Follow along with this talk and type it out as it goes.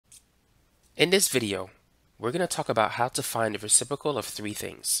In this video, we're going to talk about how to find the reciprocal of three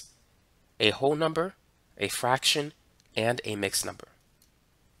things: a whole number, a fraction, and a mixed number.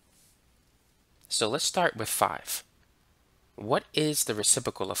 So let's start with 5. What is the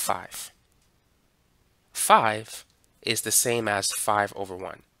reciprocal of 5? 5 is the same as 5 over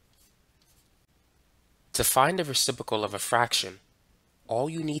 1. To find the reciprocal of a fraction, all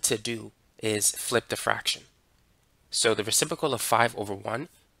you need to do is flip the fraction. So the reciprocal of 5 over 1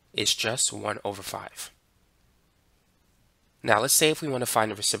 is just 1 over 5. Now let's say if we want to find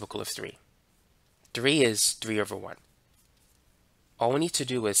the reciprocal of 3. 3 is 3 over 1. All we need to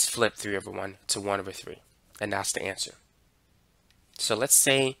do is flip 3 over 1 to 1 over 3, and that's the answer. So let's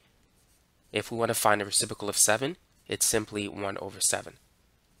say if we want to find the reciprocal of 7, it's simply 1 over 7.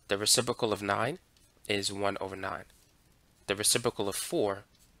 The reciprocal of 9 is 1 over 9. The reciprocal of 4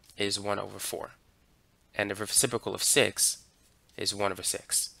 is 1 over 4. And the reciprocal of 6 is 1 over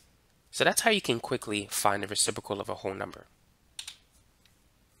 6. So that's how you can quickly find the reciprocal of a whole number.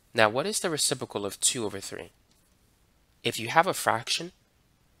 Now, what is the reciprocal of 2 over 3? If you have a fraction,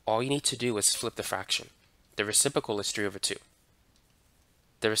 all you need to do is flip the fraction. The reciprocal is 3 over 2.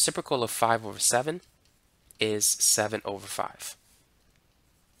 The reciprocal of 5 over 7 is 7 over 5.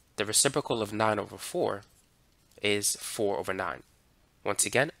 The reciprocal of 9 over 4 is 4 over 9. Once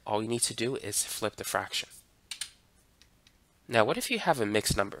again, all you need to do is flip the fraction. Now, what if you have a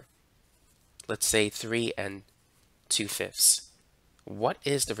mixed number? Let's say 3 and 2/5. What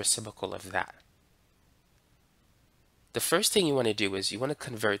is the reciprocal of that? The first thing you want to do is you want to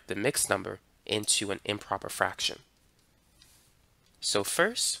convert the mixed number into an improper fraction. So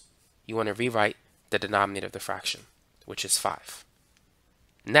first, you want to rewrite the denominator of the fraction, which is 5.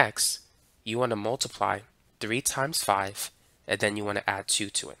 Next, you want to multiply 3 times 5, and then you want to add 2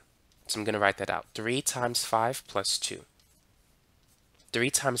 to it. So I'm going to write that out. 3 times 5 plus 2. 3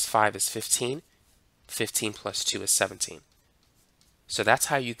 times 5 is 15. 15 plus 2 is 17. So that's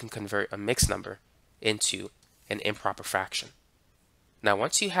how you can convert a mixed number into an improper fraction. Now,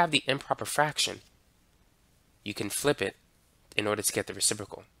 once you have the improper fraction, you can flip it in order to get the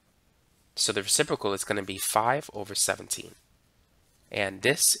reciprocal. So the reciprocal is going to be 5 over 17. And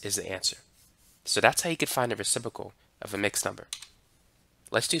this is the answer. So that's how you could find the reciprocal of a mixed number.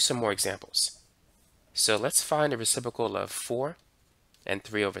 Let's do some more examples. So let's find the reciprocal of 4 and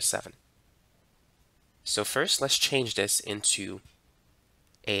 3 over 7. So first, let's change this into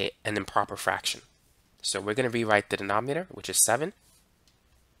an improper fraction. So we're going to rewrite the denominator, which is 7,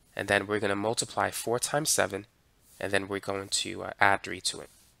 and then we're going to multiply 4 times 7, and then we're going to add 3 to it.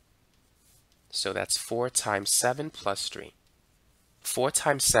 So that's 4 times 7 plus 3. 4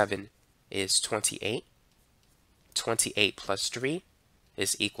 times 7 is 28. 28 plus 3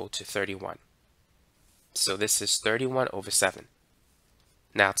 is equal to 31. So this is 31 over 7.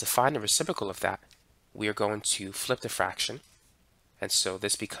 Now, to find the reciprocal of that, we are going to flip the fraction, and so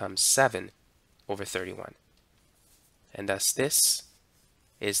this becomes 7 over 31. And thus this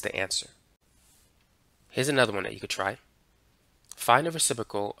is the answer. Here's another one that you could try. Find the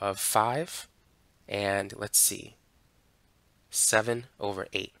reciprocal of 5 and, let's see, 7 over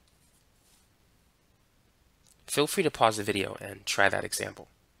 8. Feel free to pause the video and try that example.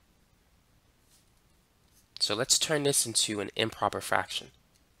 So let's turn this into an improper fraction.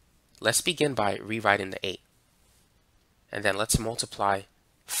 Let's begin by rewriting the 8. And then let's multiply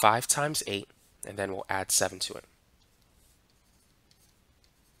 5 times 8, and then we'll add 7 to it.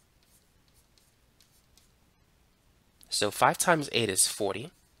 So 5 times 8 is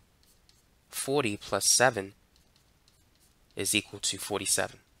 40. 40 plus 7 is equal to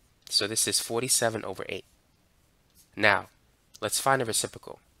 47. So this is 47 over 8. Now, let's find a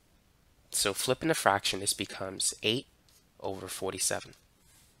reciprocal. So flipping the fraction, this becomes 8 over 47.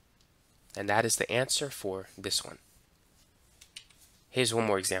 And that is the answer for this one. Here's one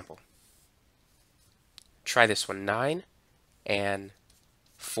more example. Try this one, 9 and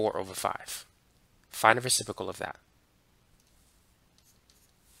 4 over 5. Find a reciprocal of that.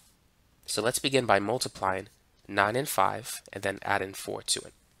 So let's begin by multiplying 9 and 5 and then adding 4 to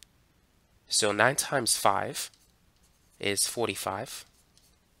it. So 9 times 5 is 45.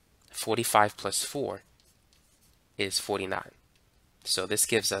 45 plus 4 is 49. So this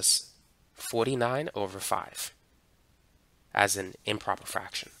gives us 49 over 5 as an improper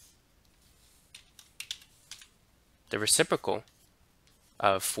fraction. The reciprocal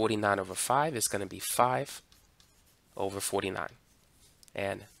of 49 over 5 is going to be 5 over 49.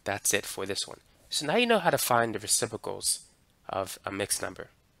 And that's it for this one. So now you know how to find the reciprocals of a mixed number.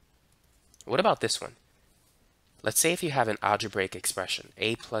 What about this one? Let's say if you have an algebraic expression,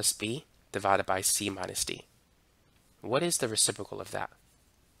 a plus b divided by c minus d. What is the reciprocal of that?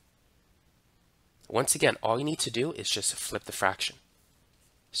 Once again, all you need to do is just flip the fraction.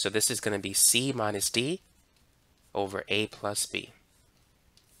 So this is going to be c minus d over a plus b.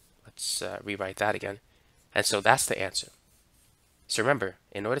 Let's rewrite that again. And so that's the answer. So remember,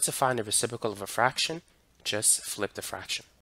 in order to find the reciprocal of a fraction, just flip the fraction.